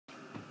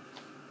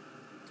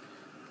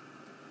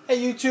Hey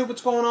YouTube,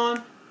 what's going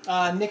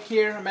on? Nick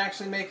here. I'm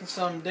actually making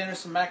some dinner,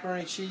 some macaroni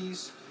and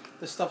cheese.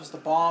 This stuff is the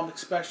bomb,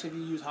 especially if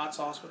you use hot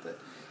sauce with it.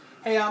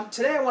 Hey,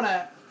 today I want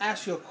to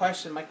ask you a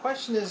question. My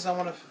question is, I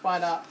want to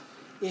find out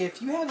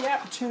if you had the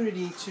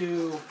opportunity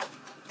to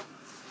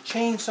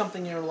change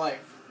something in your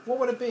life, what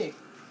would it be?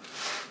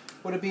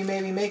 Would it be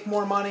maybe make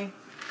more money,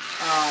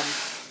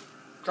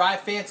 drive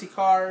fancy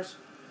cars,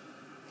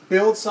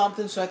 build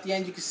something so at the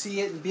end you can see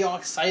it and be all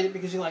excited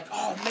because you're like,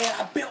 oh man,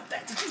 I built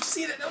that. Did you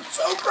see that? That was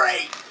so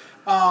great.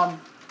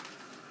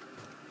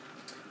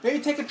 Maybe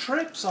take a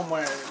trip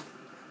somewhere,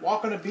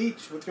 walk on a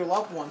beach with your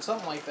loved one,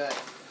 something like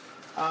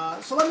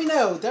that. So let me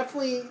know.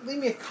 Definitely leave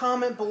me a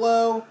comment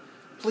below.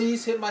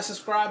 Please hit my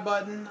subscribe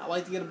button. I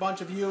like to get a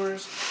bunch of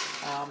viewers.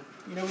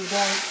 We're doing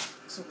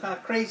some kind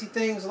of crazy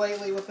things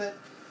lately with it.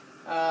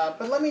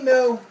 But let me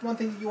know one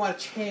thing that you want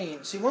to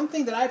change. See, one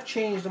thing that I've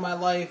changed in my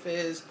life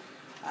is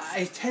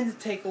I tend to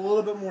take a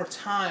little bit more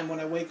time when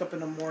I wake up in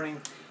the morning,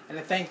 and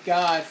I thank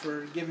God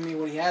for giving me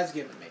what He has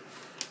given me.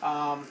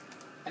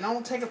 And I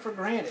don't take it for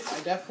granted. I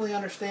definitely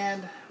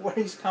understand where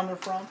He's coming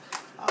from.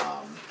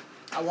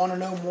 I want to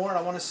know more, and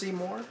I want to see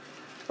more.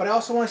 But I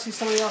also want to see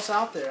somebody else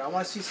out there. I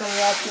want to see somebody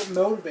else get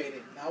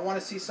motivated. I want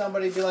to see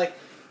somebody be like,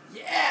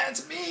 yeah,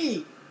 that's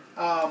me.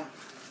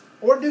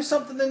 Or do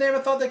something they never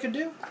thought they could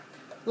do.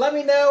 Let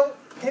me know.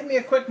 Hit me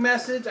a quick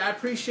message. I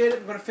appreciate it.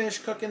 I'm going to finish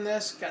cooking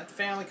this. Got the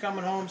family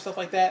coming home, stuff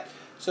like that.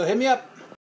 So hit me up.